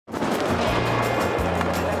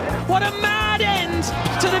What a mad end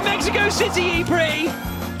to the Mexico City E-prix.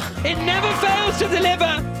 It never fails to deliver.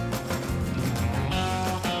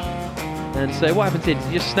 And so what happens here? Does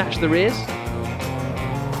he just snatch the rears?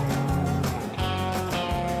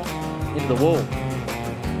 Into the wall.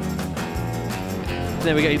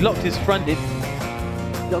 There we go, he locked his front in.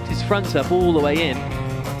 Locked his fronts up all the way in.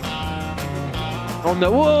 On the,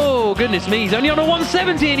 whoa, goodness me, he's only on a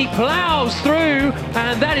 170 and he plows through,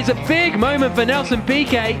 and that is a big moment for Nelson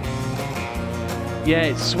Piquet. Yeah,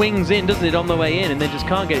 it swings in, doesn't it, on the way in, and then just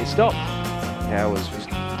can't get it stopped. Yeah, it was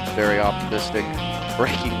just very optimistic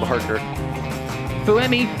braking marker.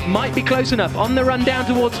 Buemi might be close enough on the run down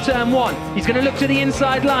towards turn one. He's going to look to the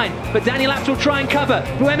inside line, but Daniel Apps will try and cover.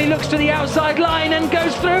 Buemi looks to the outside line and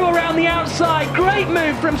goes through around the outside. Great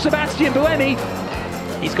move from Sebastian Buemi.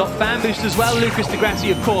 He's got fan boost as well, Lucas Di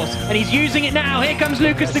Grassi, of course, and he's using it now. Here comes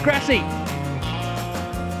Lucas Di Grassi.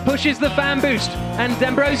 Pushes the fan boost, and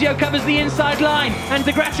D'Ambrosio covers the inside line, and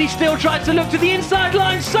Di Grassi still tries to look to the inside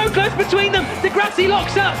line. So close between them. Di Grassi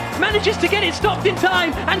locks up, manages to get it stopped in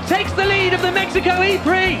time, and takes the lead of the Mexico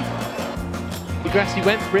E-prix. Di Grassi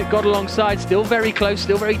went for it, got alongside, still very close,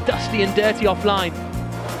 still very dusty and dirty offline.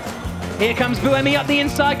 Here comes Buemi up the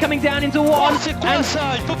inside, coming down into one. C'est quoi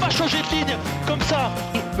ça? Il faut pas changer de ligne comme ça.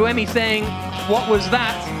 Buemi saying, what was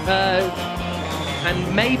that?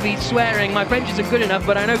 And maybe swearing, my French isn't good enough,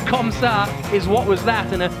 but I know comme ça is what was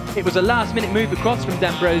that, and it was a last-minute move across from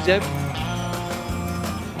D'Ambrosio.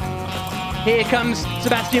 Here comes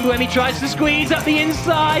Sebastian Buemi, tries to squeeze up the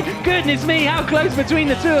inside. Goodness me, how close between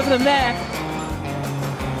the two of them there.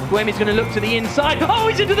 Buemi's going to look to the inside. Oh,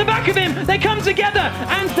 he's into the back of him. They come together,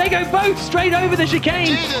 and they go both straight over the chicane.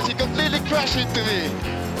 Jesus, he completely crashed into me.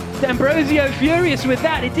 D'Ambrosio furious with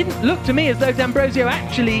that. It didn't look to me as though D'Ambrosio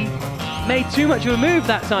actually made too much of a move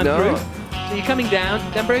that time through. So you're coming down,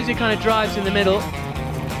 D'Ambrosio kind of drives in the middle.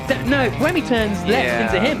 No, Buemi turns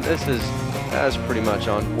left into him. That's pretty much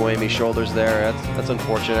on Buemi's shoulders there. That's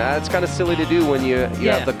unfortunate. It's kind of silly to do when you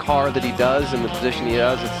have the car that he does and the position he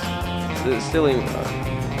does. It's a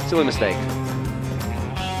silly mistake.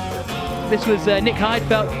 This was Nick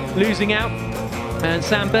Heidfeld losing out, and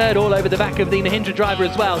Sam Bird all over the back of the Mahindra driver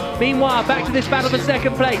as well. Meanwhile, back to this battle for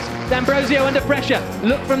second place. D'Ambrosio under pressure.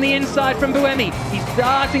 Look from the inside from Buemi. He's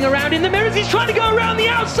darting around in the mirrors. He's trying to go around the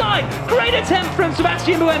outside. Great attempt from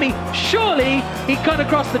Sebastian Buemi. Surely he cut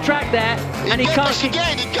across the track there, and he can't.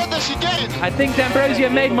 I think D'Ambrosio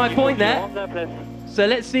made my point there. So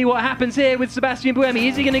let's see what happens here with Sebastian Buemi.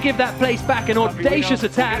 Is he going to give that place back? An audacious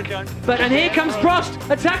attack. And here comes Prost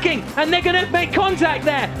attacking, and they're going to make contact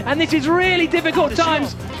there. And this is really difficult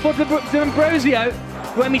times for D'Ambrosio.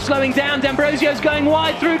 Buemi slowing down, D'Ambrosio's going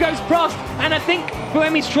wide, through goes Prost. And I think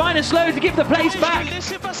Buemi's trying to slow to give the place back.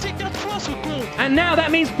 And now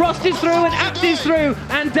that means Prost is through and Apps is through.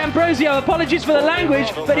 And D'Ambrosio, apologies for the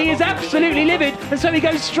language, but he is absolutely livid. And so he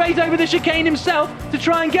goes straight over the chicane himself to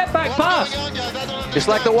try and get back past. It's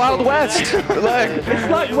like the Wild West. It's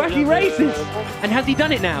like wacky races. And has he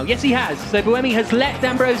done it now? Yes, he has. So Buemi has let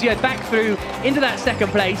D'Ambrosio back through into that second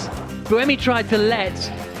place. Buemi tried to let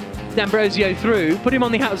D'Ambrosio through, put him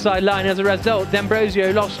on the outside line. As a result,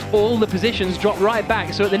 D'Ambrosio lost all the positions, dropped right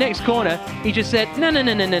back. So at the next corner, he just said, no,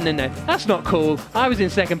 that's not cool. I was in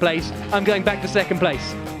second place. I'm going back to second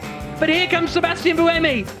place. But here comes Sebastian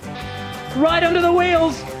Buemi, right under the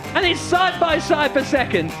wheels, and it's side by side for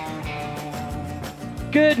second.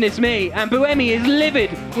 Goodness me, and Buemi is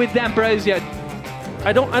livid with D'Ambrosio.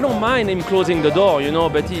 I don't mind him closing the door, you know,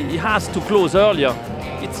 but he has to close earlier.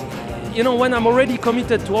 It's, you know, when I'm already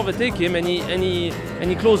committed to overtake him and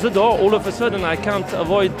he closed the door, all of a sudden I can't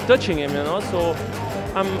avoid touching him, you know. So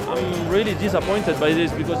I'm really disappointed by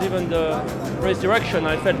this, because even the race direction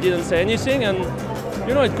I felt didn't say anything, and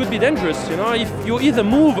you know, it could be dangerous, you know, if you either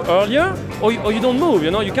move earlier or you don't move,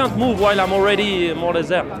 you know. You can't move while I'm already more or less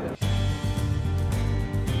there.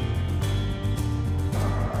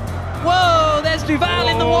 Whoa, there's Duval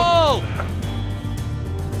in the wall.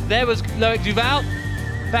 There was Loic Duval.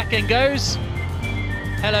 Back and goes.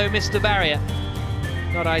 Hello, Mr. Barrier.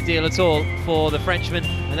 Not ideal at all for the Frenchman,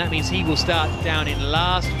 and that means he will start down in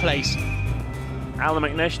last place. Alan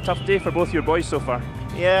McNish, tough day for both your boys so far.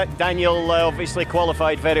 Yeah, Daniel obviously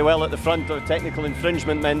qualified very well at the front. Of technical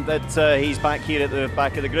infringement meant that he's back here at the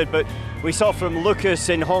back of the grid. But we saw from Lucas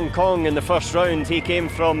in Hong Kong in the first round, he came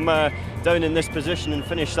from down in this position and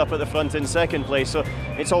finished up at the front in second place. So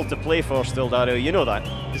it's all to play for still, Dario, you know that.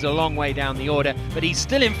 He's a long way down the order, but he's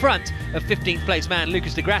still in front of 15th place man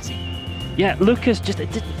Lucas Di Grassi. Yeah, Lucas it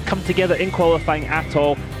didn't come together in qualifying at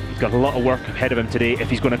all. He's got a lot of work ahead of him today if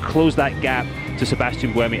he's going to close that gap to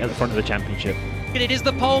Sebastian Buemi at the front of the championship. It is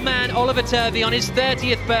the pole man, Oliver Turvey, on his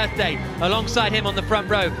 30th birthday. Alongside him on the front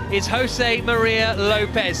row is Jose Maria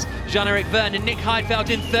Lopez. Jean-Eric Vergne and Nick Heidfeld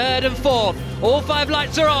in 3rd and 4th. All 5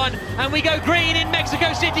 lights are on, and we go green in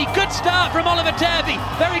Mexico City. Good start from Oliver Turvey.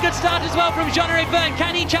 Very good start as well from Jean-Eric Vergne.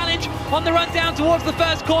 Can he challenge on the run down towards the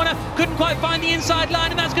first corner? Couldn't quite find the inside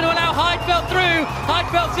line, and that's going to allow Heidfeld through.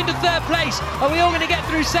 Heidfeld's into 3rd place. Are we all going to get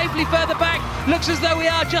through safely further back? Looks as though we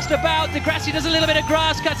are just about. Grassi does a little bit of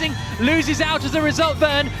grass cutting, loses out as a result.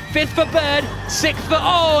 Vergne, 5th for Bird, 6th for,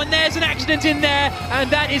 oh, and there's an accident in there,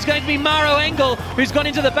 and that is going to be Maro Engel, who's gone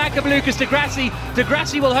into the back of Lucas de Grassi. De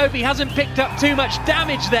Grassi will hope he hasn't picked up too much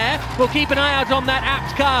damage there. We'll keep an eye out on that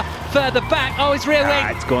apt car further back. Oh, his rear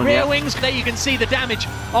wing, it's gone, rear wings. There you can see the damage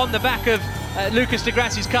on the back of Lucas de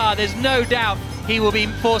Grassi's car. There's no doubt he will be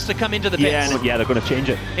forced to come into the pits. Yeah, they're going to change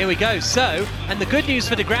it. Here we go. So, and the good news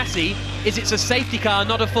for de Grassi is it's a safety car,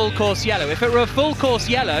 not a full course yellow. If it were a full course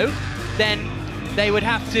yellow, then they would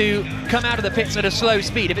have to come out of the pits at a slow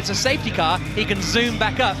speed. If it's a safety car, he can zoom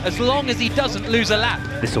back up as long as he doesn't lose a lap.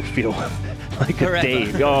 This will feel like a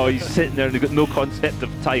day. Oh, he's sitting there and he's got no concept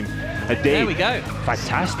of time. A day. There we go.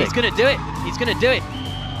 Fantastic. He's going to do it. He's going to do it.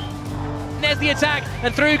 There's the attack,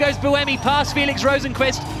 and through goes Buemi past Felix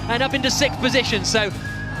Rosenqvist and up into 6th position. So,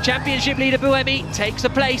 championship leader Buemi takes a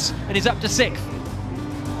place and is up to 6th.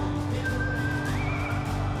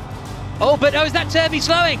 Oh, but oh, is that Turvey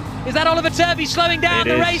slowing? Is that Oliver Turvey slowing down,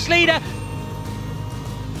 the race leader?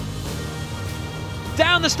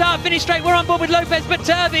 Down the start-finish straight, we're on board with Lopez, but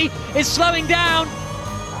Turvey is slowing down.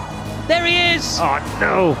 There he is. Oh,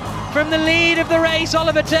 no. From the lead of the race,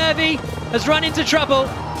 Oliver Turvey has run into trouble.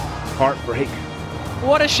 Heartbreak.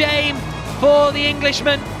 What a shame for the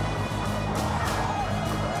Englishman.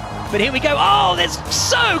 But here we go. Oh, there's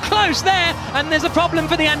so close there. And there's a problem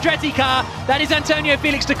for the Andretti car. That is Antonio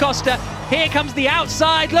Felix da Costa. Here comes the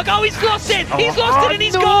outside. Look, oh, he's lost it. He's lost it and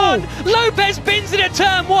he's gone. Lopez bins it at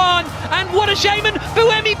turn 1. And what a shame. And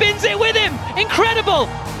Buemi bins it with him. Incredible.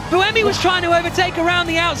 Buemi was trying to overtake around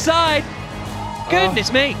the outside.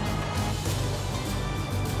 Goodness me.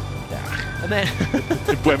 And then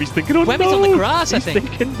Buemi's thinking, oh, Buemi's on the grass, I think.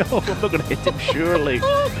 He's thinking, no, I'm not going to hit him, surely.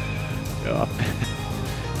 Yeah.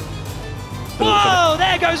 Whoa,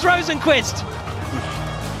 there goes Rosenqvist.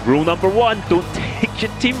 Rule number 1, don't take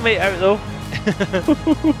your teammate out though.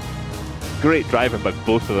 Great driving by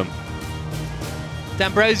both of them.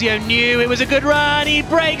 D'Ambrosio knew it was a good run. He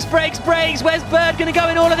brakes. Where's Bird going to go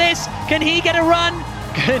in all of this? Can he get a run?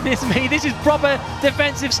 Goodness me, this is proper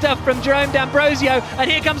defensive stuff from Jerome D'Ambrosio.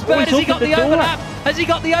 And here comes Bird. Has he got the overlap? Has he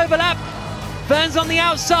got the overlap? Vergne's on the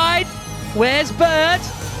outside. Where's Bird?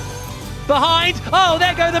 Behind. Oh,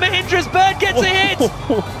 there go the Mahindras. Bird gets a hit.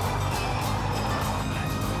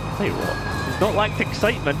 Tell you what, he's not lacked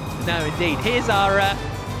excitement. No, indeed. Here's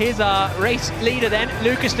our race leader then,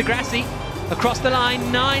 Lucas de Grassi. Across the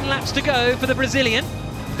line, 9 laps to go for the Brazilian.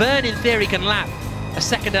 Vergne, in theory, can lap a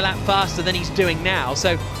second a lap faster than he's doing now.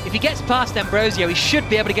 So if he gets past D'Ambrosio, he should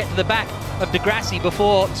be able to get to the back of de Grassi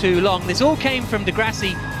before too long. This all came from de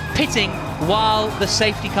Grassi pitting while the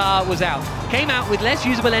safety car was out. Came out with less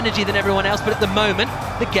usable energy than everyone else, but at the moment,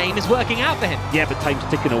 the game is working out for him. Yeah, but time's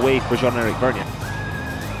ticking away for Jean-Eric Vergne.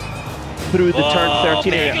 Through the turn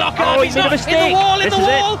 13 area. Oh, he's made a mistake. In the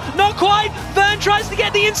wall, not quite. Vergne tries to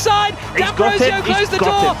get the inside. D'Ambrosio closed the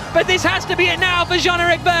door, but this has to be it now for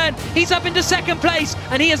Jean-Eric Vergne. He's up into 2nd place,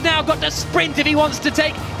 and he has now got to sprint if he wants to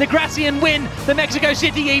take de Grassi and win the Mexico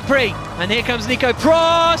City E-prix. And here comes Nico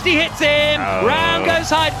Prost. He hits him. Round goes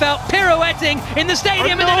Heidfeld, pirouetting in the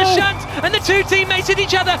stadium, and then a shunt, and the 2 teammates hit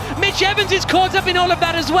each other. Mitch Evans is caught up in all of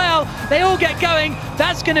that as well. They all get going.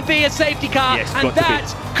 That's going to be a safety car, and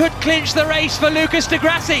that could clinch the race for Lucas de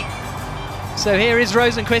Grassi. So here is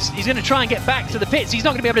Rosenqvist. He's going to try and get back to the pits. He's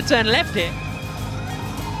not going to be able to turn left here.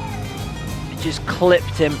 He just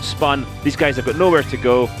clipped him, spun. These guys have got nowhere to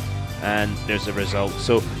go, and there's a result.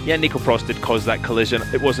 So yeah, Nico Prost did cause that collision.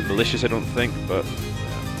 It wasn't malicious, I don't think, but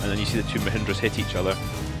and then you see the 2 Mahindras hit each other.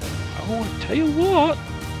 Oh, I tell you what,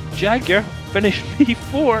 Jagger finished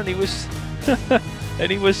P4, and he was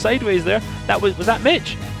and he was sideways there. Was that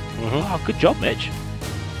Mitch? Oh, good job, Mitch.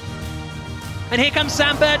 And here comes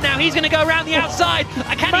Sam Bird now. He's going to go around the outside.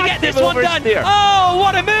 Can he get this one done? There. Oh,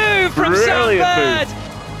 what a move from Brilliant Sam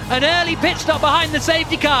Bird. An early pit stop behind the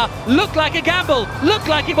safety car. Looked like a gamble. Looked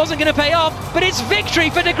like it wasn't going to pay off. But it's victory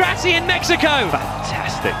for de Grassi in Mexico.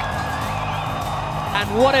 Fantastic.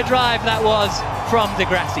 And what a drive that was from de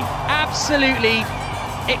Grassi. Absolutely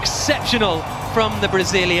exceptional from the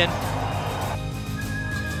Brazilian.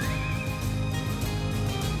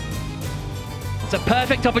 It's a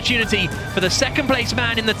perfect opportunity for the second place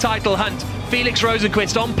man in the title hunt, Felix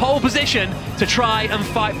Rosenqvist, on pole position to try and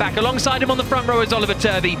fight back. Alongside him on the front row is Oliver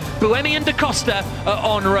Turvey. Buemi and Da Costa are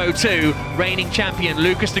on row 2. Reigning champion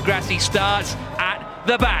Lucas Di Grassi starts at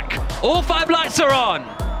the back. All 5 lights are on.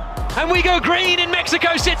 And we go green in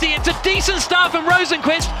Mexico City. It's a decent start from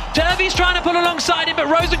Rosenqvist. Turvey's trying to pull alongside him, but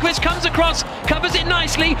Rosenqvist comes across, covers it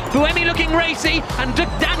nicely. Buemi looking racy, and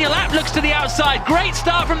Daniel Abt looks to the outside. Great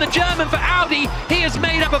start from the German for Audi. He has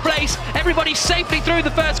made up a place. Everybody safely through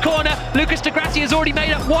the first corner. Lucas Di Grassi has already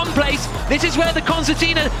made up 1 place. This is where the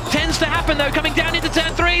concertina tends to happen, though, coming down into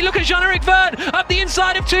turn 3. Look at Jean-Eric Verne up the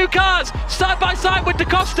inside of 2 cars, side by side with Da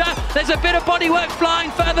Costa. There's a bit of bodywork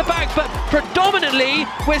flying further back, but predominantly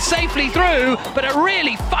we're safely through, but a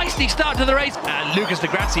really feisty start to the race. And Lucas Di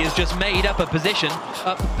Grassi has just made up a position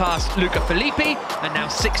up past Luca Filippi, and now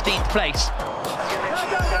 16th place.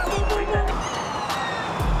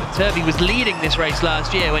 Turvey was leading this race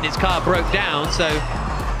last year when his car broke down, so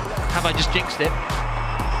have I just jinxed it?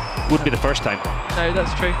 Wouldn't be the first time. No,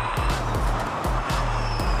 that's true.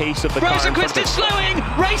 Pace of the car. Rosenqvist is slowing.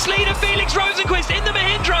 Race leader Felix Rosenqvist in the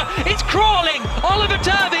Mahindra. It's crawling. Oliver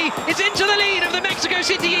Turvey is into the lead of the Mexico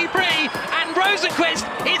City E-prix, and Rosenqvist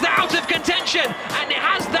is out of contention, and it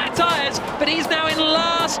has that tyres, but he's now in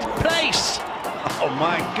last place. Oh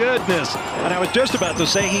my goodness. And I was just about to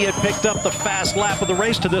say he had picked up the fast lap of the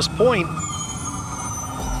race to this point.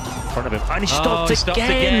 In front of him. And he stopped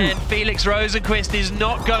again. Felix Rosenqvist is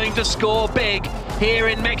not going to score big here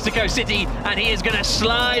in Mexico City, and he is going to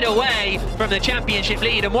slide away from the championship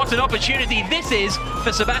lead. And what an opportunity this is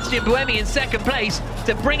for Sebastian Buemi in second place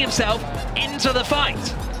to bring himself into the fight.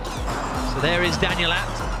 So there is Daniel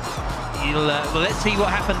Abt. Well, let's see what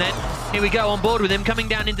happened then. Here we go, on board with him, coming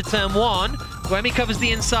down into turn 1. Buemi covers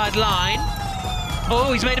the inside line.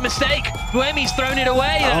 Oh, he's made a mistake. Buemi's thrown it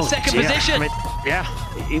away in second position. I mean, yeah,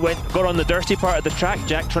 he got on the dirty part of the track,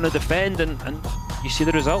 Jack, trying to defend, and you see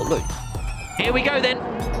the result, look. Here we go then.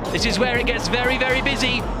 This is where it gets very, very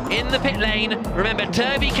busy in the pit lane. Remember,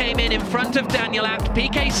 Turvey came in front of Daniel Abt.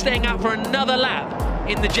 Piquet's staying out for another lap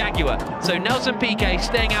in the Jaguar. So Nelson Piquet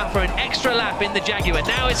staying out for an extra lap in the Jaguar.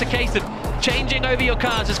 Now it's a case of changing over your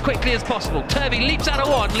cars as quickly as possible. Turvey leaps out of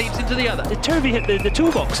one, leaps into the other. Did Turvey hit the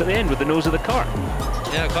toolbox at the end with the nose of the car?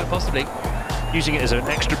 Yeah, quite possibly. Using it as an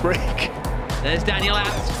extra brake. There's Daniel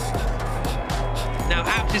Abt. Now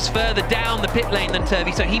Abt is further down the pit lane than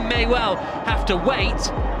Turvey, so he may well have to wait.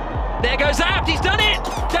 There goes Abt, he's done it!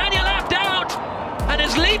 Daniel Abt out! And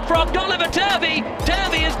has leapfrogged Oliver Turvey.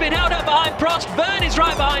 Turvey has been held up behind Prost. Verne is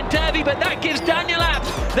right behind Turvey, but that gives Daniel Abt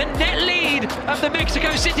the net lead of the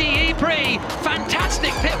Mexico City E-prix.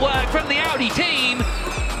 Fantastic pit work from the Audi team,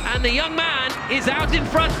 and the young man is out in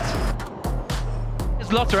front. There's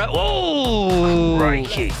Lotterer. Oh!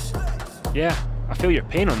 Crikey. Yeah, I feel your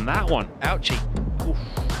pain on that one. Ouchie. Oof.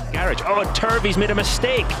 Garage. Oh, and Turvey's made a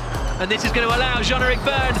mistake. And this is going to allow Jean-Eric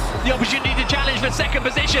Verne the opportunity to challenge for second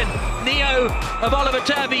position. Neo of Oliver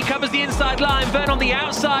Turvey covers the inside line. Verne on the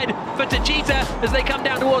outside for Techeetah as they come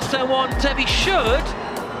down towards turn 1. Turvey should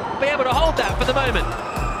be able to hold that for the moment.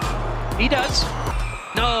 He does.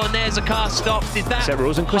 No, and there's a car stopped. Is that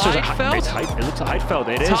Rosenqvist? Heidfeld? It looks like Heidfeld.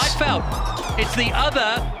 It is. Heidfeld. It's the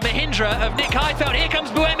other Mahindra of Nick Heidfeld. Here comes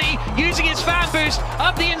Buemi using his fan boost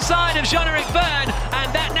up the inside of Jean-Eric Verne,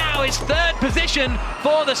 and that now is third position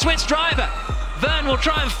for the Swiss driver. Verne will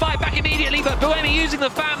try and fight back immediately, but Buemi using the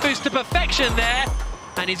fan boost to perfection there,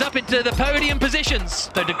 and he's up into the podium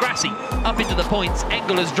positions. So Di Grassi up into the points.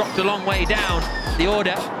 Engel has dropped a long way down the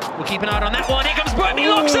order. We'll keep an eye on that one. Here comes Buemi,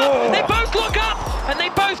 locks up. They both lock up, and they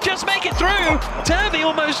both just make it through. Turvey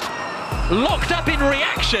almost locked up in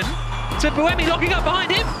reaction to Buemi locking up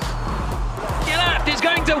behind him. Abt is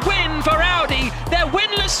going to win for Audi. Their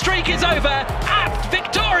winless streak is over. Abt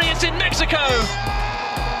victorious in Mexico.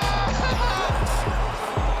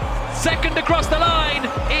 Second across the line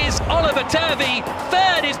is Oliver Turvey.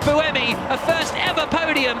 Third is Buemi, a first ever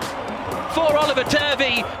podium for Oliver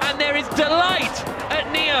Turvey. And there is delight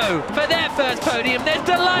at Neo for their first podium. There's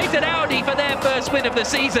delight at Audi for their first win of the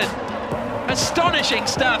season. Astonishing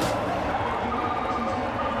stuff.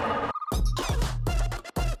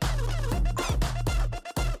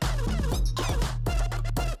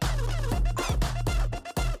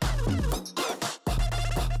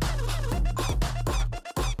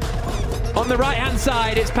 On the right-hand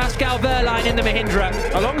side, it's Pascal Wehrlein in the Mahindra.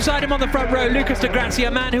 Alongside him on the front row, Lucas Di Grassi,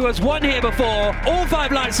 a man who has won here before. All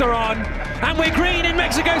 5 lights are on, and we're green in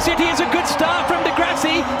Mexico City. It's a good start from Di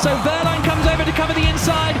Grassi, so Wehrlein comes over to cover the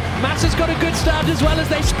inside. Massa's got a good start as well as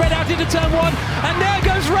they spread out into turn 1. And there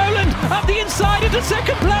goes Roland up the inside into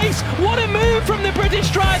second place. What a move from the British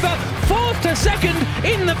driver. 4th to 2nd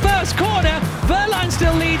in the first corner. Verline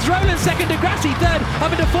still leads, Roland 2nd to Grassi 3rd.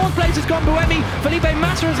 Up into 4th place has gone Buemi. Felipe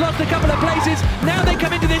Massa has lost a couple of places. Now they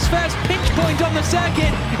come into this first pinch point on the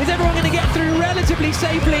circuit. Is everyone going to get through relatively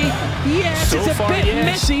safely? Yes, so it's a bit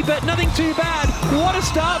messy, but nothing too bad. What a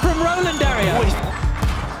start from Roland, Dario.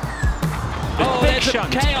 Oh, there's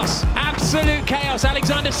chaos, absolute chaos.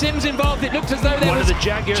 Alexander Sims involved. It looked as though there was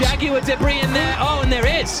Jaguar debris in there. Oh, and there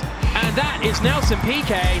is. And that is Nelson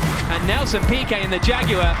Piquet. And Nelson Piquet in the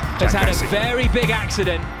Jaguar has had a very big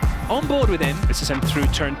accident. On board with him. This is him through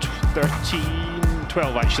turn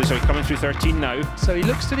 12 actually, so he's coming through 13 now. So he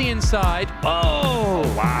looks to the inside. Oh,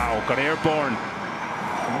 wow, got airborne.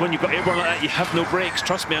 When you've got airborne like that, you have no brakes,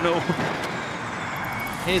 trust me, I know.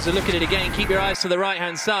 Here's a look at it again. Keep your eyes to the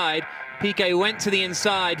right-hand side. Piquet went to the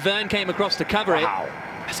inside. Verne came across to cover it.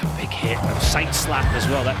 That's a big hit. A side slap as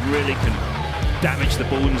well. That really can damage the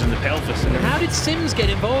bones and the pelvis. And how did Sims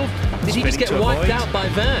get involved? Did he just get wiped out by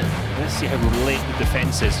Verne? Let's see how late the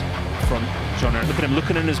defence is from John Earl. Look at him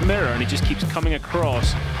looking in his mirror, and he just keeps coming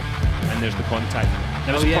across. And there's the contact.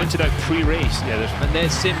 That was pointed out pre-race. Yeah, and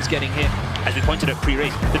there's Sims getting hit. As we pointed out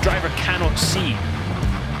pre-race, the driver cannot see.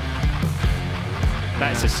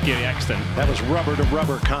 That's a scary accident. That was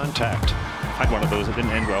rubber-to-rubber contact. I had one of those, it didn't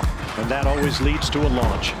end well. And that always leads to a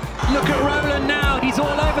launch. Look at Roland now, he's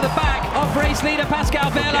all over the back of race leader Pascal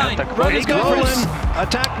Wehrlein. Roland's going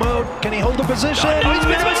attack mode, can he hold the position? No, he's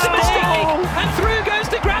made a mistake! And through goes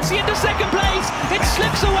to Grassi into 2nd place. It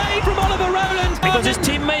slips away from Oliver Roland. Because his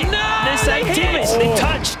teammate, they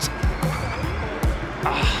touched.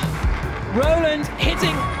 Roland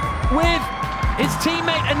hitting with his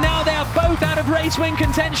teammate, and now they are both out of race win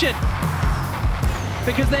contention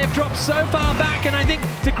because they have dropped so far back. And I think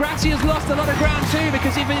De Grassi has lost a lot of ground too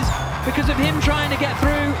because of him trying to get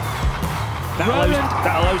through. That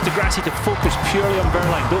allows De Grassi to focus purely on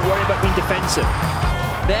Wehrlein. Don't worry about being defensive.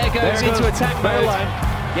 There goes into attack mode.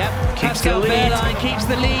 Yep, Pascal Wehrlein keeps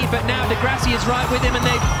the lead, but now De Grassi is right with him, and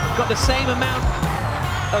they've got the same amount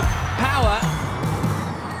of power.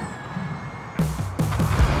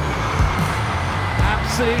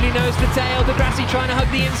 Absolutely nose to tail. De Grassi trying to hug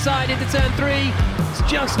the inside into turn 3. It's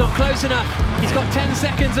just not close enough. He's got 10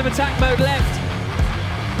 seconds of attack mode left.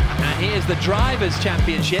 And here's the Drivers'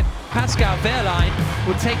 Championship. Pascal Wehrlein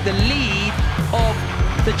will take the lead of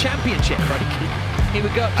the championship. He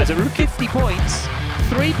would go up to 50 points.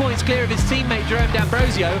 3 points clear of his teammate Jerome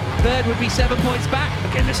D'Ambrosio. Third would be 7 points back.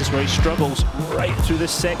 Again, this is where he struggles right through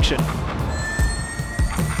this section.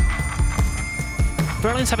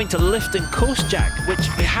 Wehrlein's having to lift and coast jack, which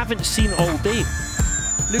we haven't seen all day.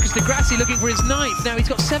 Lucas De Grassi looking for his 9th. Now he's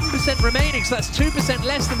got 7% remaining, so that's 2%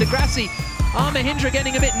 less than De Grassi. Mahindra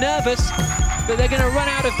getting a bit nervous, but they're going to run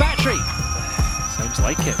out of battery. Sounds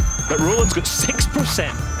like it. But Roland's got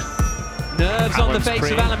 6%. Nerves on the face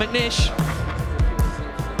of Alan McNish.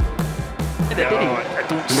 I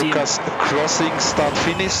don't see Lucas crossing, start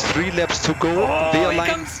finish, 3 laps to go. Here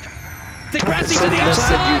comes De Grassi to the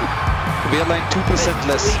outside. Wehrlein 2%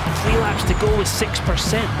 less. 3 laps to go with 6%.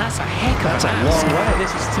 That's a heck of That's a long ride.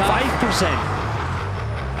 This is tough.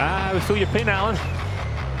 5%. We feel your pain, Alan.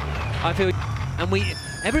 I feel, and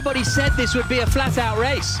everybody said this would be a flat-out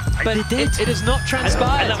race, but it has not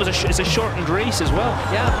transpired. And that was it's a shortened race as well.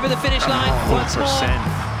 Yeah, over the finish line once more.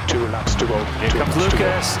 2 laps to go. Here comes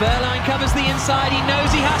Lucas. Wehrlein covers the inside. He knows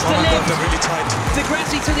he has to lift. They're really tight. De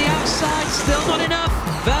Grassi to the outside, still not enough.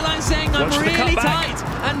 Wehrlein saying, I'm really tight.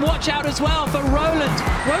 And watch out as well for Roland.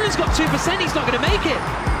 Roland's got 2%, he's not going to make it.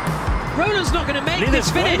 Roland's not going to make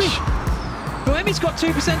this finish. Buemi's got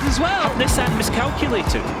 2% as well. Nissan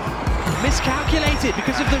miscalculated. Miscalculated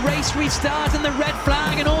because of the race restart and the red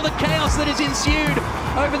flag and all the chaos that has ensued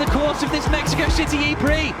over the course of this Mexico City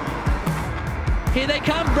E-prix. Here they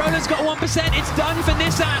come, Roland's got 1%, it's done for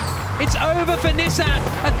Nissan. It's over for Nissan.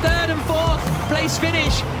 A 3rd and 4th place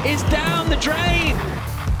finish is down the drain.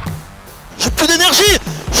 J'ai plus d'énergie!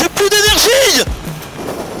 J'ai plus d'énergie!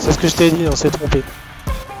 C'est ce que je t'ai dit, on s'est trompé.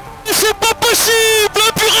 C'est pas possible,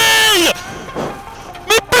 purée!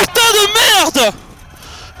 Mais putain de merde!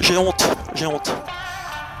 J'ai honte, j'ai honte.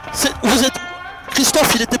 Vous êtes...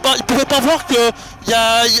 Christophe, il pouvait pas voir que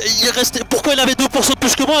il est resté... Pourquoi il avait 2% de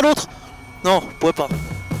plus que moi, l'autre? Non, il pouvait pas.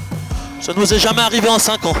 Ça nous est jamais arrivé en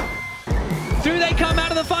 5 ans. Through they come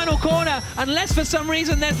out of the final corner, unless for some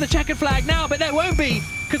reason there's the checkered flag now, but there won't be,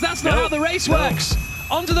 because that's not how the race works.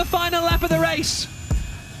 Onto the final lap of the race.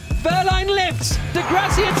 Wehrlein lifts, De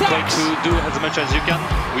Grassi attacks. Try to do as much as you can.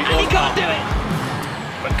 And he can't do it.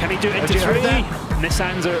 But can he do it into 3?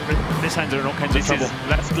 Nissans are in all kinds of trouble.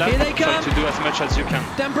 Last lap, Here they come. try to do as much as you can.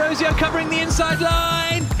 D'Ambrosio covering the inside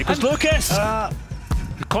line. Here goes Lucas.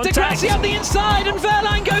 Grassi on the inside, and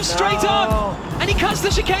Wehrlein goes straight on, and he cuts the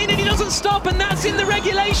chicane and he doesn't stop, and that's in the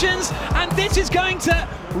regulations. And this is going to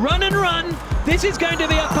run and run. This is going to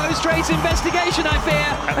be a post-race investigation, I fear,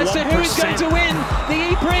 as to who is going to win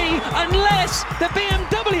the E-prix, unless the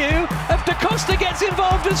BMW of Da Costa gets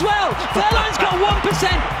involved as well. Wehrlein's got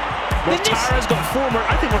 1%. Mortara's got 4 more.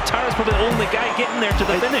 I think Mortara's probably the only guy getting there to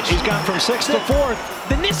the finish. He's gone from 6th to 4th.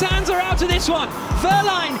 The Nissans are out of this one.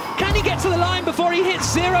 Wehrlein, can he get to the line before he hits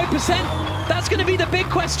 0%? That's going to be the big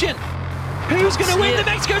question. Who's going to win the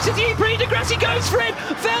Mexico City E-prix? Grassi goes for it.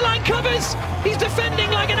 Wehrlein covers. He's defending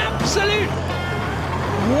like an absolute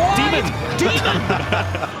demon.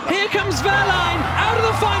 Here comes Wehrlein out of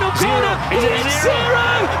the final corner. He hits 0.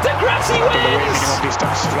 Grassi wins.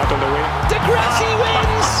 Grassi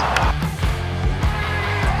wins.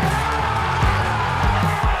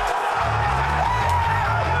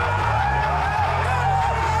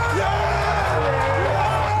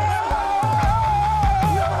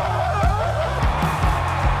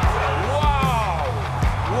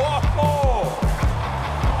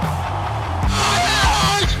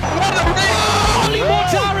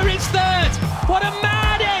 What a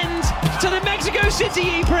mad end to the Mexico City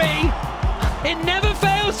E-prix. It never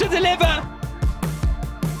fails to deliver.